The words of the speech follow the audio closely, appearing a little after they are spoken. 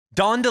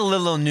Don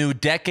DeLillo knew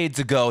decades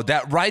ago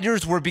that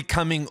writers were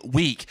becoming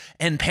weak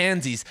and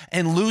pansies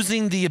and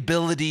losing the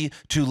ability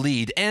to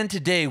lead. And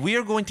today we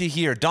are going to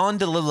hear Don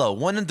DeLillo,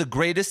 one of the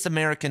greatest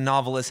American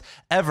novelists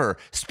ever,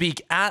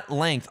 speak at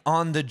length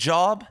on the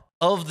job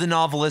of the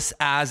novelist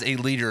as a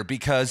leader,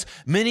 because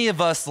many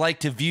of us like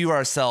to view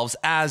ourselves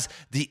as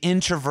the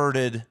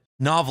introverted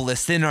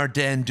novelist in our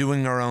den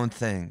doing our own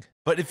thing.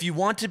 But if you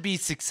want to be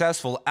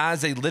successful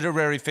as a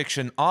literary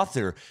fiction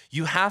author,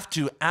 you have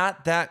to,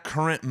 at that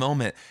current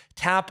moment,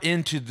 tap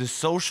into the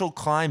social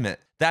climate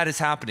that is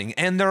happening.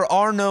 And there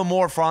are no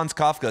more Franz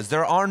Kafkas.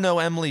 There are no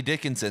Emily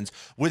Dickinsons.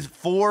 With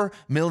 4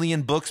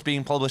 million books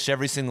being published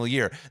every single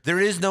year, there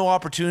is no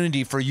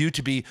opportunity for you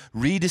to be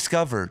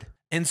rediscovered.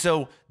 And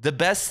so the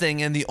best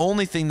thing and the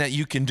only thing that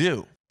you can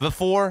do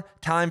before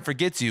time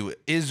forgets you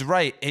is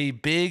write a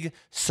big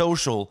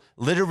social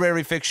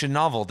literary fiction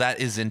novel that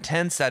is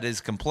intense, that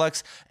is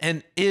complex,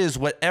 and is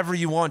whatever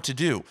you want to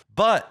do.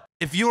 But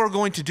if you are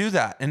going to do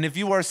that, and if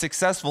you are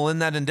successful in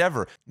that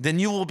endeavor, then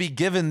you will be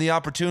given the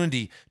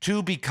opportunity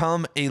to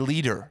become a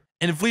leader.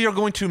 And if we are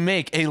going to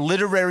make a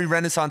literary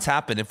renaissance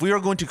happen, if we are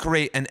going to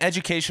create an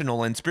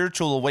educational and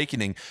spiritual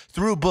awakening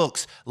through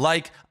books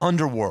like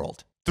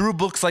Underworld, through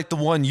books like the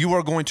one you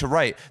are going to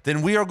write,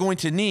 then we are going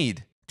to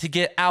need to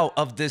get out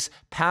of this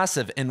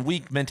passive and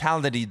weak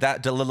mentality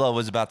that DeLillo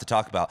was about to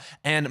talk about.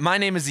 And my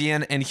name is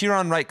Ian, and here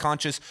on Right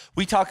Conscious,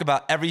 we talk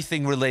about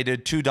everything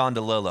related to Don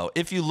DeLillo.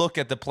 If you look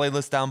at the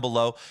playlist down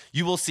below,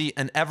 you will see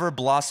an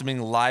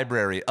ever-blossoming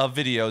library of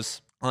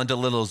videos on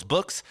DeLillo's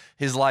books,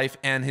 his life,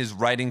 and his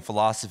writing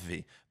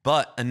philosophy.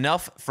 But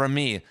enough from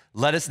me.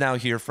 Let us now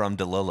hear from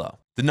DeLillo.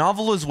 The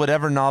novel is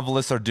whatever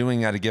novelists are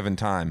doing at a given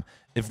time.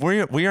 If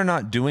we are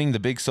not doing the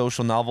big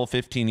social novel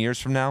 15 years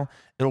from now,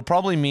 it'll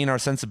probably mean our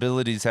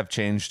sensibilities have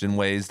changed in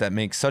ways that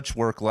make such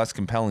work less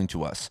compelling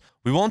to us.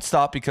 We won't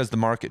stop because the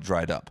market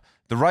dried up.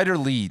 The writer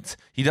leads,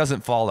 he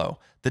doesn't follow.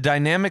 The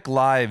dynamic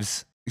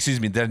lives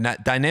in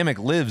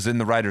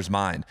the writer's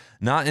mind,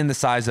 not in the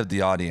size of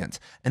the audience.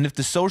 And if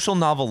the social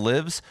novel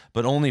lives,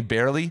 but only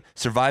barely,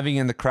 surviving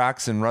in the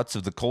cracks and ruts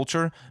of the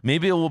culture,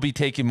 maybe it will be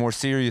taken more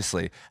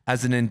seriously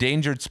as an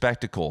endangered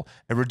spectacle,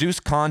 a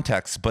reduced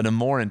context, but a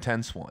more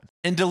intense one.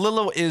 And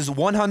DeLillo is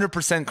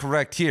 100%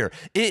 correct here.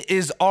 It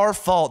is our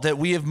fault that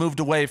we have moved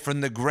away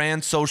from the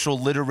grand social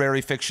literary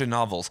fiction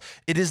novels.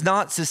 It is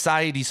not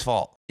society's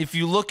fault. If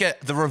you look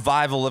at the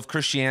revival of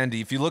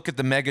Christianity, if you look at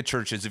the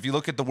megachurches, if you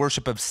look at the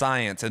worship of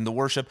science and the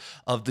worship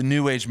of the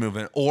New Age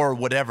movement or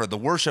whatever, the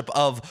worship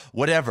of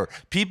whatever,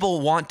 people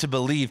want to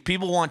believe,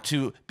 people want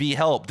to be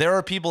helped. There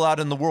are people out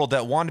in the world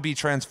that want to be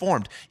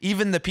transformed.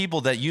 Even the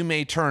people that you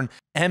may turn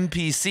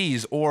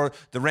NPCs or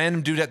the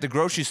random dude at the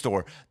grocery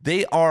store,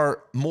 they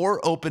are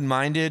more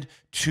open-minded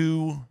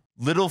to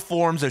little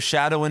forms of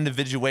shadow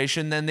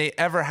individuation than they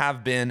ever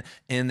have been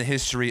in the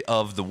history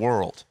of the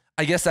world.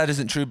 I guess that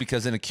isn't true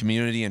because in a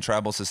community and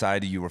tribal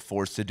society, you were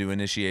forced to do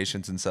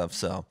initiations and stuff.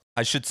 So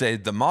I should say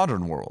the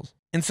modern world.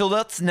 And so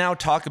let's now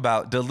talk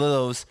about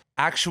DeLillo's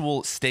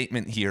actual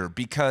statement here,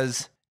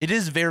 because it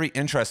is very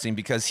interesting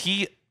because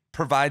he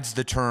provides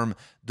the term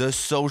the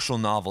social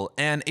novel.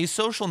 And a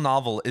social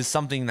novel is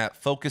something that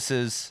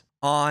focuses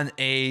on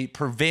a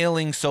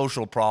prevailing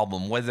social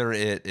problem, whether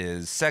it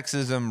is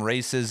sexism,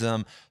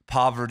 racism,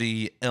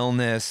 poverty,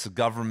 illness,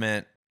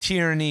 government,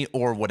 tyranny,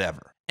 or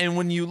whatever. And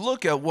when you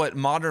look at what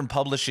modern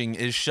publishing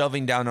is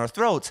shoving down our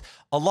throats,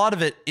 a lot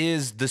of it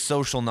is the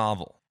social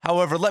novel.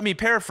 However, let me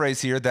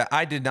paraphrase here that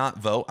I did not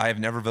vote. I have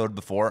never voted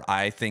before.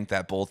 I think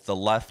that both the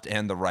left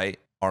and the right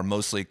are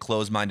mostly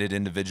closed-minded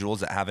individuals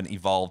that haven't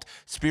evolved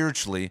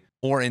spiritually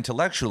or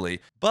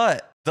intellectually.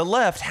 But the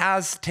left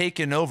has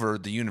taken over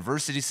the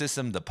university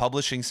system, the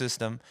publishing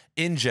system.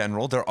 In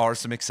general, there are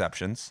some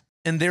exceptions.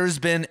 And there's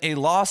been a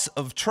loss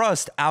of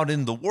trust out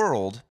in the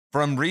world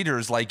from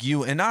readers like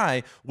you and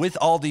I with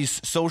all these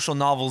social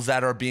novels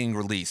that are being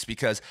released,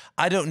 because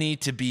I don't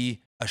need to be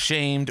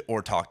ashamed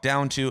or talked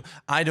down to.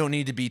 I don't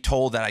need to be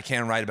told that I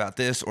can't write about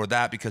this or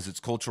that because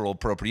it's cultural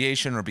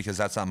appropriation or because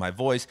that's not my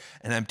voice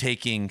and I'm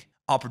taking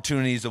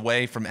opportunities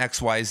away from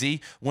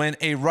XYZ. When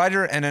a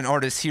writer and an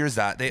artist hears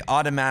that, they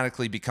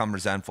automatically become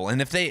resentful.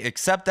 And if they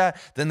accept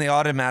that, then they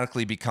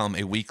automatically become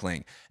a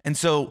weakling. And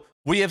so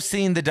we have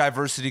seen the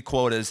diversity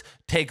quotas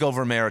take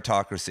over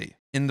meritocracy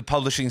in the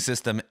publishing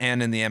system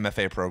and in the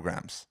MFA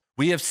programs.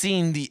 We have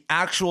seen the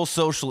actual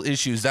social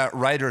issues that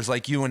writers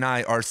like you and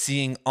I are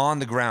seeing on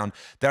the ground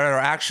that are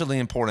actually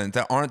important,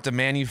 that aren't the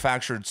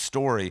manufactured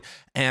story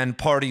and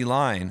party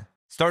line,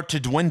 start to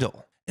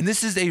dwindle. And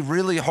this is a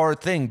really hard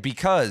thing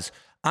because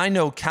I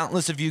know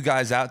countless of you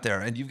guys out there,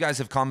 and you guys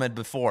have commented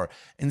before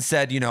and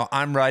said, you know,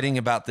 I'm writing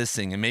about this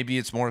thing, and maybe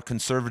it's more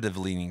conservative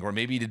leaning, or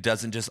maybe it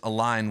doesn't just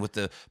align with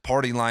the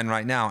party line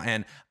right now.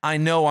 And I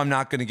know I'm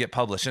not going to get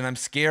published, and I'm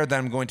scared that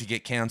I'm going to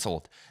get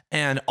canceled,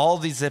 and all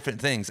these different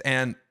things.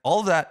 And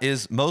all of that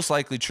is most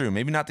likely true.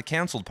 Maybe not the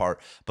canceled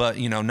part, but,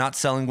 you know, not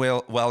selling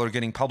well or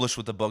getting published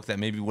with a book that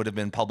maybe would have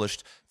been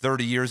published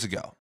 30 years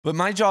ago. But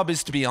my job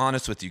is to be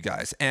honest with you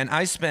guys. And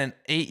I spent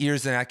 8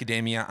 years in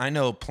academia. I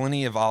know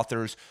plenty of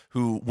authors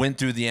who went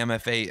through the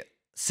MFA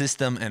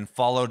system and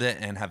followed it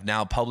and have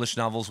now published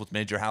novels with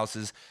major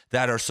houses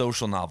that are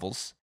social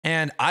novels.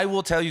 And I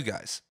will tell you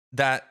guys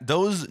that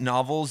those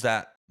novels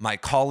that my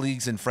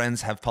colleagues and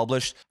friends have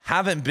published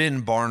haven't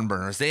been barn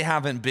burners. They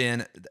haven't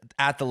been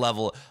at the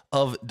level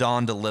of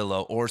Don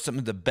DeLillo or some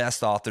of the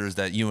best authors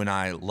that you and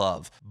I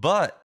love.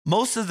 But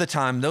most of the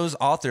time, those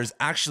authors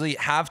actually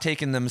have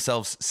taken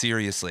themselves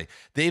seriously.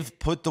 They've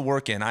put the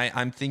work in.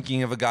 I'm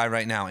thinking of a guy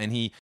right now, and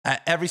he,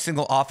 at every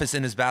single office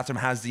in his bathroom,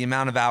 has the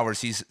amount of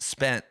hours he's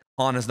spent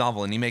on his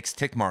novel, and he makes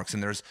tick marks,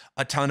 and there's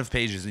a ton of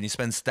pages, and he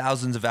spends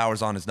thousands of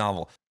hours on his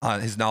novels,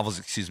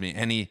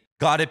 and he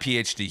got a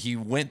PhD. He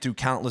went through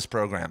countless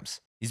programs.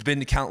 He's been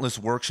to countless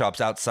workshops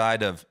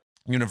outside of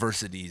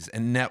universities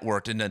and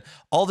networked and done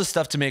all the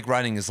stuff to make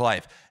writing his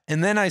life.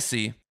 And then I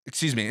see,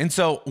 and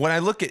so when I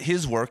look at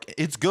his work,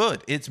 it's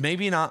good. It's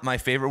maybe not my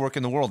favorite work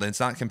in the world, and it's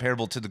not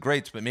comparable to the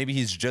greats, but maybe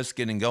he's just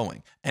getting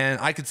going. And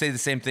I could say the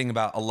same thing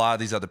about a lot of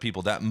these other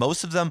people, that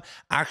most of them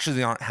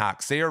actually aren't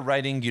hacks. They are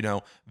writing,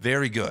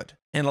 very good.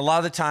 And a lot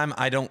of the time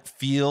I don't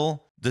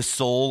feel the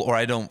soul, or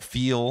I don't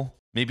feel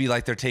maybe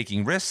like they're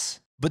taking risks.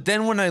 But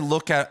then when I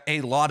look at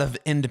a lot of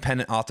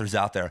independent authors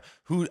out there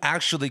who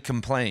actually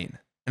complain,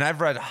 and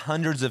I've read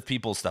hundreds of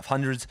people's stuff,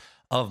 hundreds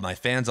of my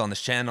fans on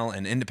this channel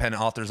and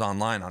independent authors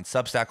online on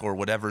Substack or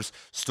whatever's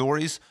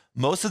stories,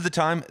 most of the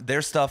time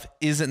their stuff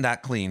isn't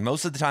that clean.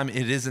 Most of the time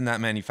it isn't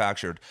that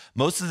manufactured.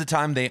 Most of the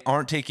time they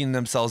aren't taking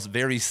themselves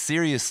very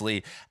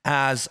seriously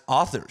as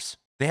authors.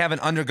 They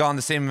haven't undergone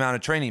the same amount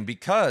of training,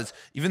 because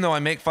even though I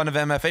make fun of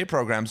MFA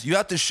programs, you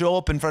have to show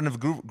up in front of a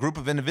group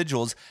of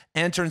individuals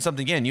and turn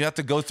something in. You have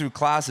to go through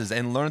classes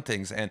and learn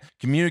things and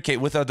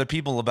communicate with other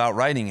people about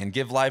writing and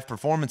give live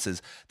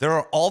performances. There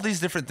are all these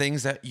different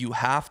things that you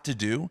have to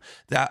do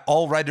that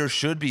all writers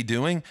should be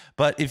doing.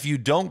 But if you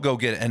don't go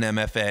get an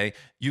MFA,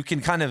 you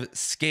can kind of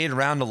skate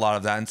around a lot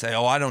of that and say,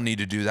 oh, I don't need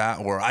to do that,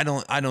 or I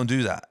don't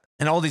do that.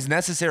 And all these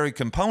necessary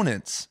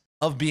components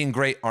of being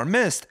great are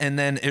missed. And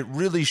then it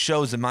really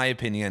shows, in my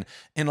opinion,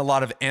 in a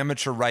lot of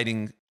amateur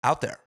writing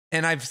out there.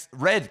 And I've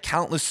read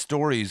countless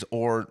stories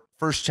or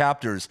first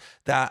chapters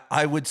that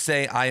I would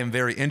say I am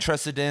very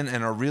interested in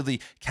and are really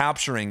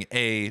capturing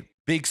a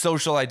big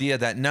social idea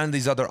that none of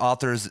these other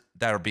authors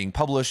that are being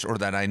published or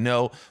that I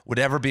know would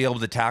ever be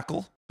able to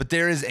tackle. But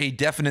there is a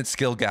definite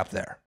skill gap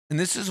there. And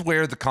this is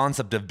where the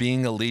concept of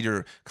being a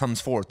leader comes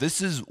forth.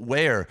 This is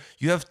where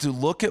you have to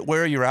look at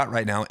where you're at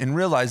right now and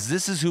realize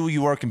this is who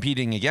you are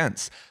competing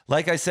against.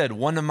 Like I said,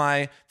 one of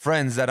my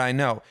friends that I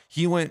know,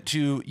 he went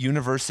to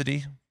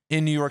university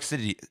in New York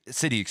City,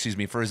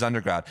 for his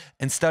undergrad,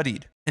 and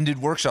studied and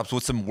did workshops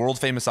with some world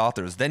famous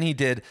authors. Then he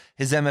did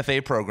his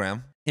MFA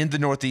program in the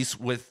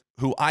Northeast with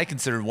who I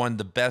consider one of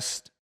the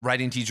best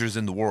writing teachers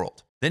in the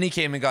world. Then he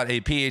came and got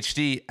a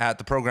PhD at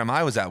the program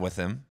I was at with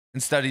him,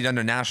 and studied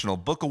under National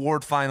Book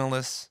Award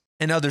finalists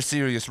and other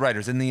serious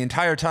writers. And the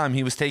entire time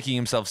he was taking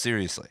himself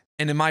seriously.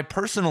 And in my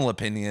personal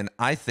opinion,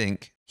 I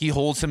think he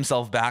holds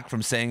himself back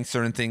from saying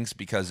certain things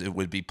because it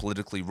would be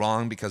politically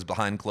wrong, because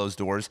behind closed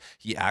doors,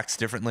 he acts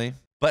differently.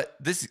 But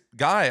this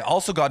guy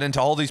also got into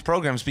all these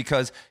programs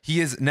because he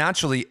is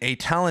naturally a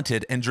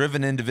talented and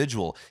driven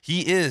individual.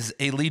 He is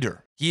a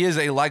leader. He is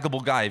a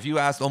likable guy. If you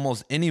asked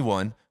almost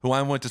anyone who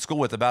I went to school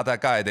with about that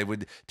guy, they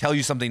would tell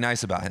you something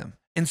nice about him.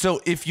 And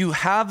so if you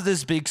have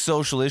this big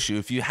social issue,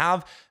 if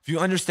you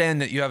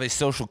understand that you have a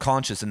social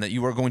conscience and that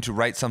you are going to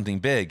write something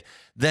big,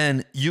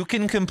 then you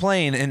can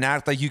complain and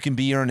act like you can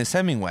be Ernest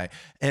Hemingway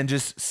and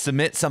just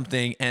submit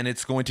something and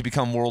it's going to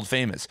become world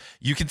famous.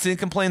 You can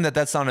complain that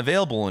that's not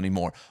available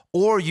anymore.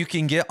 Or you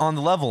can get on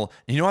the level,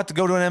 and you don't have to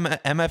go to an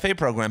MFA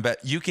program, but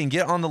you can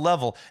get on the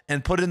level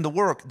and put in the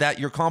work that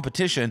your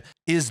competition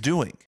is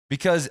doing.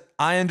 Because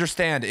I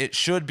understand it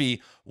should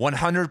be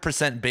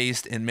 100%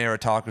 based in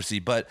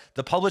meritocracy, but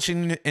the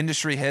publishing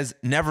industry has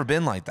never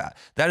been like that.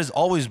 That has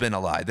always been a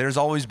lie. There's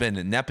always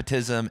been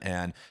nepotism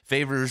and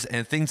favors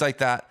and things like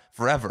that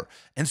forever.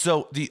 And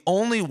so the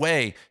only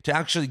way to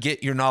actually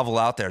get your novel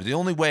out there, the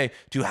only way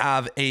to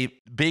have a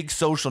big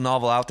social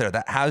novel out there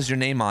that has your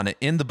name on it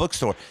in the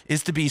bookstore,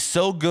 is to be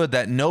so good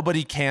that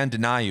nobody can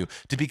deny you,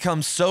 to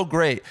become so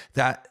great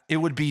that it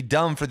would be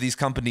dumb for these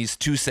companies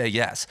to say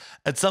yes.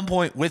 At some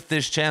point with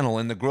this channel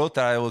and the growth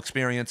that I will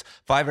experience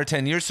 5 or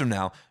 10 years from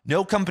now,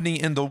 no company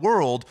in the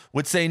world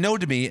would say no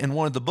to me in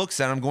one of the books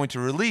that I'm going to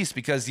release,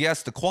 because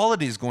yes, the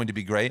quality is going to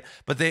be great,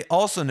 but they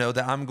also know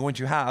that I'm going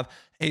to have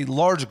a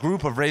large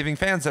group of raving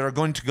fans that are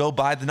going to go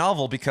buy the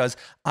novel because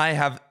I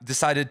have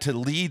decided to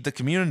lead the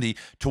community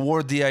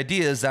toward the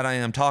ideas that I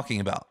am talking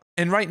about.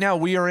 And right now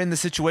we are in the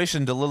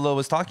situation DeLillo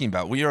was talking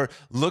about. We are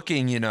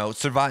looking,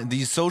 survive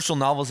these social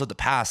novels of the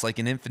past, like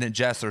an Infinite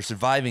Jest, are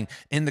surviving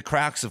in the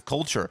cracks of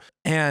culture.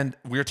 And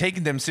we're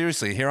taking them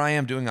seriously. Here I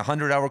am doing a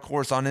 100-hour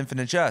course on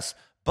Infinite Jest.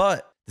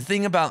 But the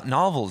thing about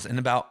novels and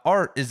about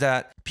art is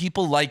that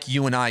people like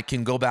you and I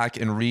can go back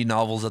and read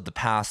novels of the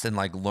past and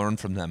learn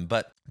from them.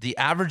 But the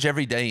average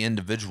everyday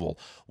individual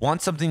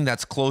wants something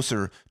that's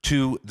closer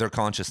to their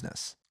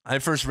consciousness. I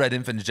first read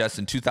Infinite Jest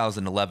in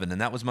 2011,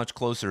 and that was much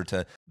closer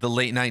to the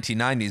late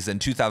 1990s than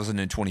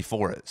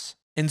 2024 is.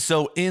 And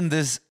so in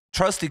this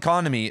trust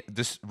economy,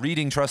 this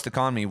reading trust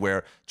economy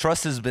where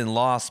trust has been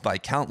lost by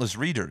countless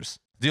readers,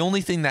 the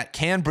only thing that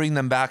can bring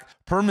them back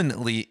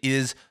permanently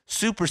is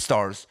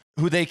superstars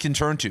who they can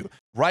turn to,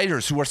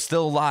 writers who are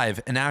still alive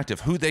and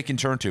active, who they can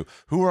turn to,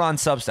 who are on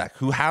Substack,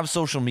 who have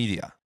social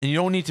media. And you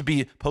don't need to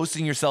be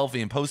posting your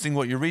selfie and posting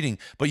what you're reading,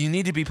 but you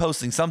need to be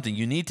posting something.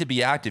 You need to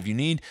be active. You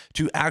need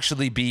to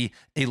actually be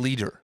a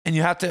leader. And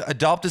you have to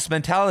adopt this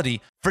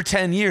mentality for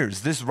 10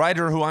 years. This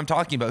writer who I'm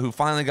talking about, who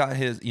finally got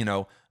his,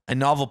 a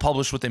novel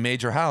published with a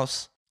major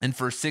house. And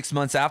for 6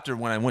 months after,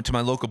 when I went to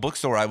my local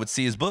bookstore, I would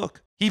see his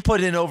book. He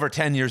put in over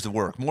 10 years of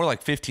work, more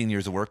like 15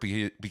 years of work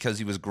because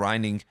he was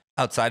grinding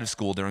outside of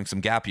school during some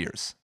gap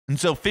years. And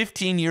so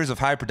 15 years of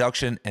high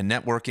production and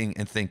networking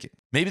and thinking.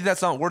 Maybe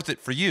that's not worth it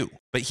for you,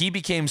 but he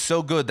became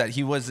so good that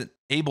he wasn't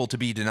able to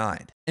be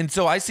denied. And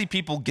so I see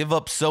people give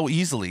up so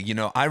easily.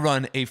 I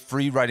run a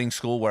free writing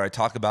school where I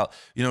talk about,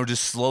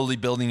 just slowly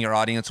building your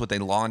audience with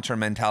a long-term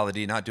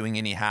mentality, not doing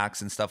any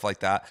hacks and stuff like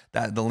that.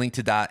 The link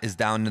to that is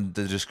down in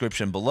the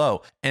description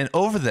below. And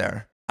over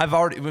there, I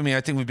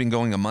think we've been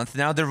going a month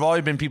now. There have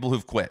already been people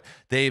who've quit.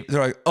 They're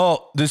like,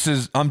 oh,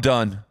 I'm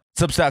done.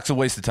 Substack's a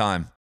waste of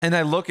time. And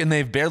I look and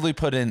they've barely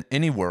put in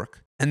any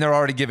work and they're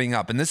already giving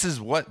up. And this is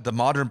what the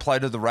modern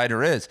plight of the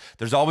writer is.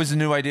 There's always a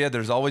new idea.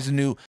 There's always a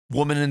new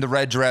woman in the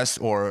red dress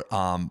or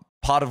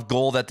pot of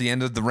gold at the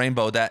end of the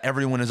rainbow that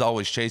everyone is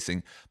always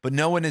chasing. But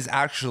no one is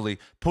actually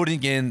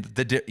putting in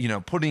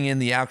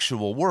the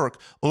actual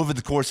work over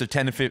the course of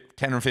 10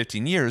 or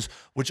 15 years,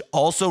 which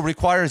also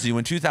requires you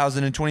in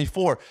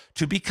 2024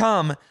 to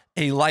become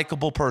a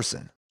likable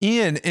person.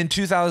 Ian in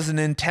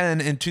 2010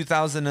 and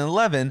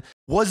 2011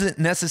 wasn't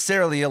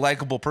necessarily a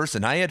likable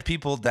person. I had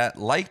people that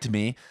liked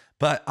me,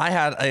 but I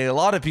had a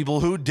lot of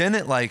people who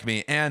didn't like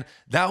me, and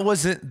that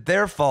wasn't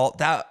their fault.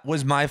 That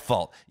was my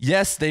fault.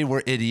 Yes, they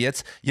were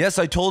idiots. Yes,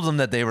 I told them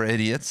that they were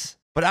idiots,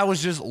 but I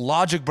was just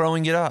logic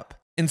broing it up.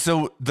 And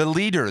so the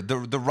leader,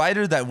 the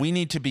writer that we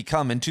need to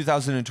become in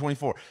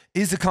 2024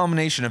 is a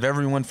combination of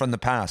everyone from the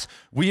past.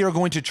 We are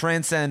going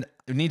to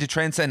need to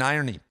transcend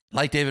irony.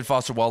 Like David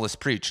Foster Wallace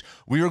preached,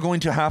 we are going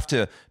to have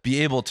to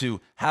be able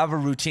to have a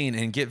routine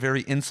and get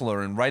very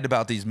insular and write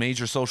about these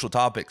major social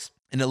topics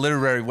in a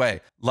literary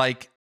way.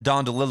 Like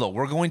Don DeLillo,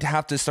 we're going to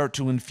have to start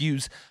to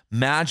infuse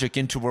magic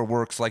into our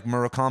works, like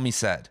Murakami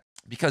said,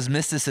 because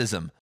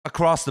mysticism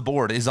across the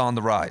board is on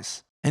the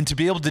rise. And to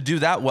be able to do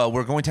that well,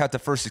 we're going to have to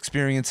first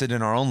experience it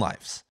in our own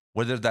lives,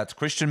 whether that's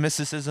Christian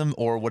mysticism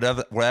or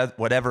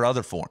whatever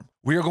other form.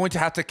 We are going to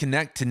have to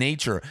connect to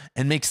nature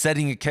and make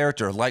setting a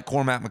character like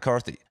Cormac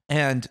McCarthy.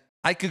 And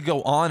I could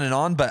go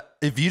on, but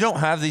if you don't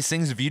have these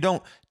things, if you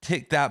don't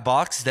tick that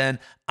box, then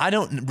I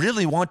don't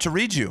really want to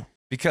read you.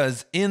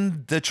 Because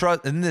in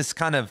this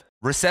kind of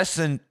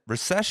recession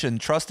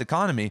trust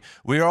economy,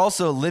 we are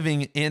also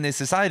living in a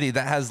society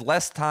that has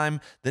less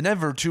time than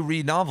ever to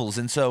read novels.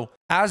 And so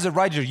as a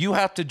writer, you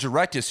have to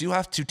direct us. You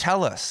have to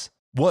tell us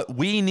what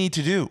we need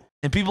to do.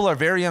 And people are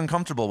very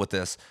uncomfortable with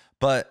this,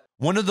 but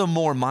one of the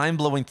more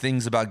mind-blowing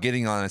things about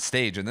getting on a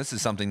stage, and this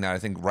is something that I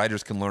think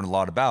writers can learn a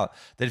lot about,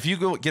 that if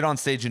you get on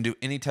stage and do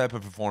any type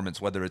of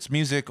performance, whether it's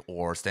music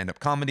or stand-up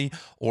comedy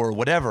or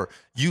whatever,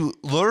 you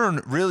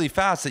learn really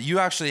fast that you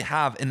actually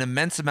have an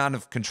immense amount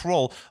of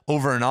control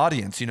over an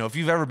audience. If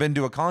you've ever been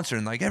to a concert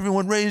and like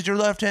everyone raise your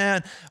left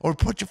hand or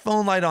put your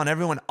phone light on,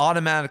 everyone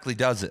automatically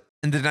does it.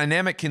 And the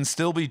dynamic can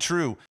still be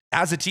true.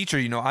 As a teacher,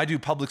 I do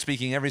public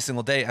speaking every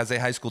single day as a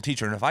high school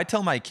teacher. And if I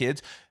tell my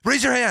kids,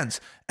 raise your hands,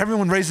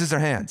 everyone raises their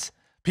hands.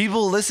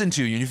 People listen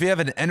to you. And if you have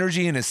an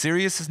energy and a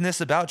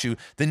seriousness about you,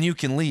 then you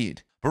can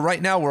lead. But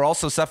right now, we're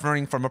also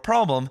suffering from a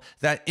problem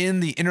that in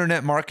the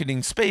internet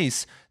marketing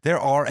space, there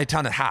are a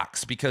ton of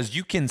hacks because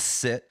you can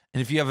sit, and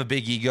if you have a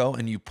big ego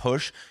and you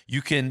push,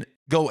 you can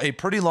go a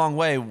pretty long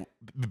way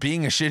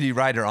being a shitty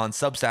writer on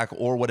Substack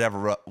or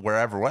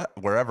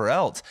wherever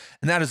else.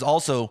 And that has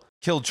also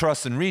killed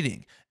trust in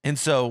reading. And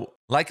so,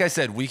 like I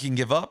said, we can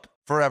give up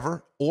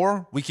forever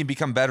or we can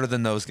become better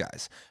than those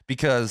guys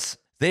because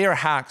they are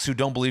hacks who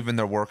don't believe in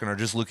their work and are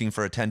just looking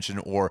for attention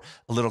or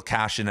a little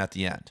cash in at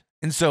the end.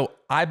 And so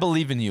I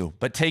believe in you,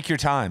 but take your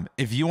time.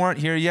 If you aren't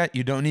here yet,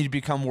 you don't need to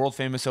become world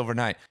famous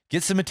overnight.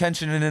 Get some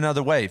attention in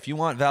another way. If you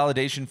want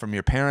validation from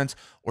your parents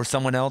or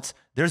someone else,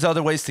 there's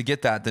other ways to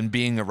get that than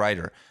being a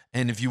writer.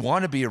 And if you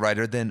want to be a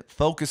writer, then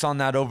focus on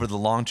that over the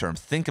long term.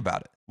 Think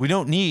about it. We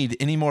don't need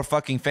any more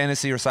fucking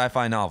fantasy or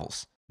sci-fi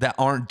novels that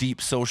aren't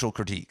deep social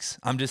critiques.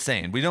 I'm just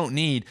saying, we don't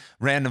need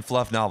random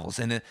fluff novels.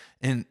 And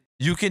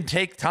you can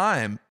take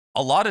time,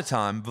 a lot of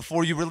time,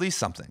 before you release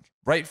something.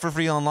 Write for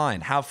free online.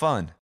 Have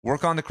fun.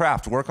 Work on the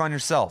craft, work on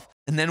yourself.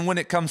 And then when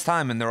it comes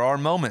time, and there are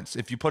moments,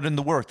 if you put in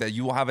the work that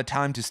you will have a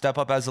time to step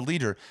up as a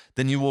leader,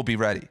 then you will be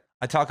ready.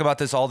 I talk about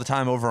this all the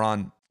time over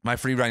on my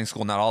free writing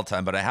school, not all the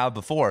time, but I have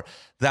before,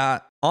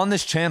 that on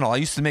this channel, I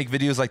used to make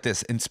videos like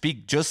this and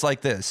speak just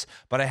like this,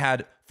 but I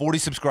had 40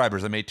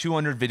 subscribers. I made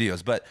 200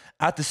 videos. But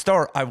at the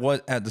start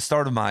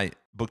of my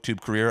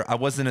booktube career, I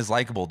wasn't as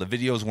likable. The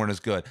videos weren't as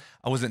good.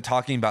 I wasn't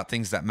talking about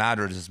things that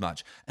mattered as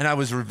much. And I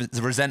was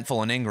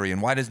resentful and angry.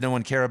 And why does no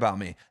one care about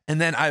me?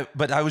 And then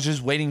but I was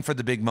just waiting for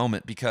the big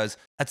moment, because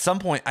at some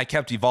point I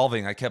kept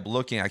evolving. I kept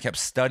looking, I kept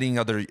studying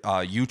other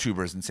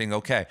YouTubers and saying,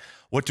 okay,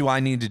 what do I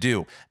need to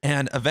do?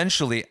 And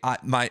eventually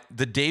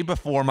the day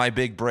before my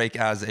big break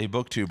as a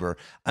booktuber,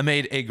 I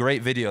made a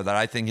great video that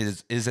I think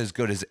is as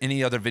good as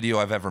any other video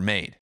I've ever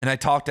made. And I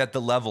talked at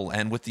the level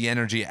and with the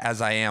energy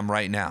as I am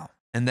right now.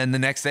 And then the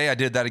next day I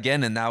did that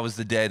again, and that was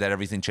the day that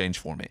everything changed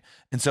for me.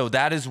 And so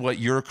that is what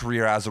your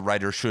career as a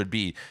writer should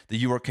be, that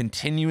you are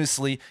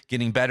continuously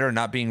getting better,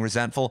 not being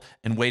resentful,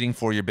 and waiting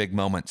for your big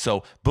moment.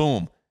 So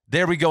boom,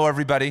 there we go,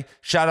 everybody.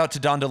 Shout out to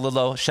Don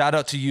DeLillo. Shout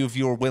out to you if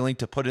you are willing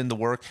to put in the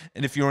work.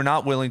 And if you are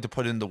not willing to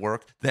put in the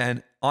work,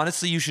 then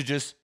honestly, you should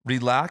just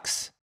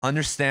relax.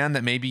 Understand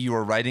that maybe you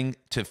are writing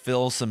to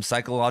fill some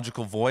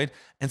psychological void,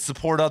 and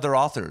support other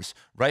authors.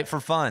 Write for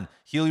fun.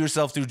 Heal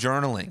yourself through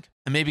journaling,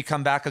 and maybe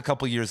come back a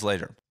couple years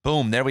later.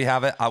 Boom, there we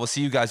have it. I will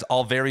see you guys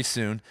all very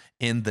soon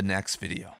in the next video.